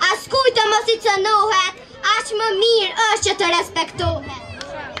shprehjet, askujt të mos I cënohet, aq më mirë është që të respektohet.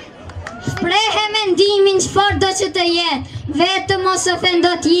 Shprehe me mendimin çfarë do që të jetë, vetëm mos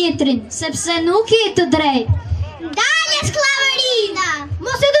ofendo tjetrin, sepse nuk je të drejtë. Dalë sklavërina!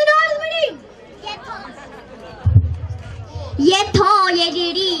 Mos e dënoj zërin! Jetoje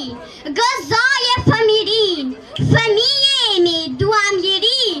liri, gëzoje fëmirin, fëmije jemi, duam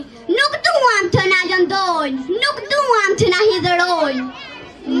liri, nuk duam të na lëndojnë, nuk duam të na hidhërojnë.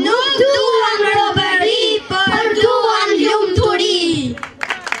 Nuk duam robëri, por duam lumturi.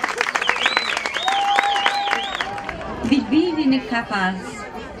 Bilbilin e ka pas,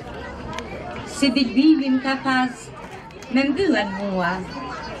 se bilbilin ka pas, me mbyën mua,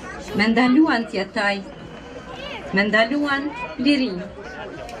 me ndaluan tjetaj, me ndaluan lirin,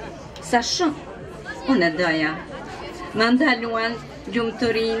 sa shumë unë e doja, me ndaluan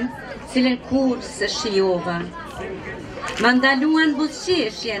lumturin, cilën kur se shijova, me ndaluan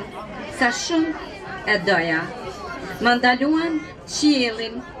buzëqeshjen, sa shumë e doja, me ndaluan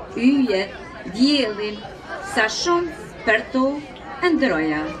qiellin, yjet, diellin, sa shumë për to e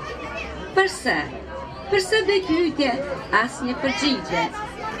ndroja. Përse? Përse dhe pyetje as një përgjigje?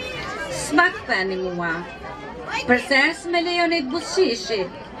 S'ma këtheni mua. Përse s'me lejonit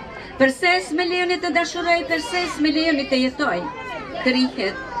buzëqeshit? Përse s'me lejonit të dashuroj? Përse s'me lejonit të jetoj?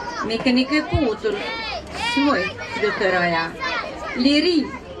 Krihet, me keni ke putur, s'muj flutëroja. Liri,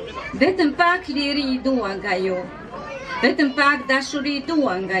 vetëm pak liri dua nga ju. Vetëm pak dashuri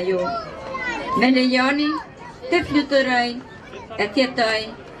dua nga ju. Me lejoni të flutëroj e tjetoj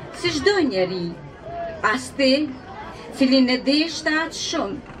si çdo njeri. As ti, cilin e deshta atë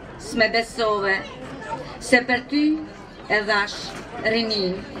shumë, s'me besove, se për ty e dhash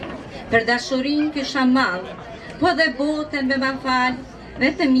rinin. Për dashurin kisha mall, po dhe botën me ma fal,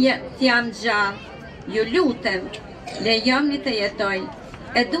 vetëm t'jam gjallë. Ju lutem, lejoni të jetoj,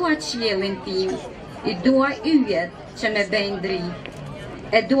 e dua qiellin tim, i dua yjet që me bëjnë dritë,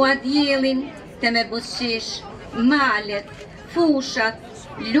 e dua diellin të me buzëqesh, malet, fushat,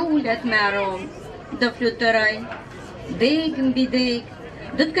 lullet me aromë, do flutëroj, deg mbi deg,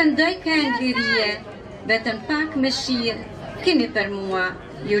 do të këndoj këngë lirie, vetëm pak me shirë, keni për mua,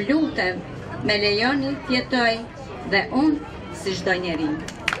 ju lutem, me lejoni tjetoj, dhe unë si çdo njeri.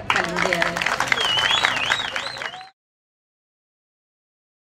 Faleminderit.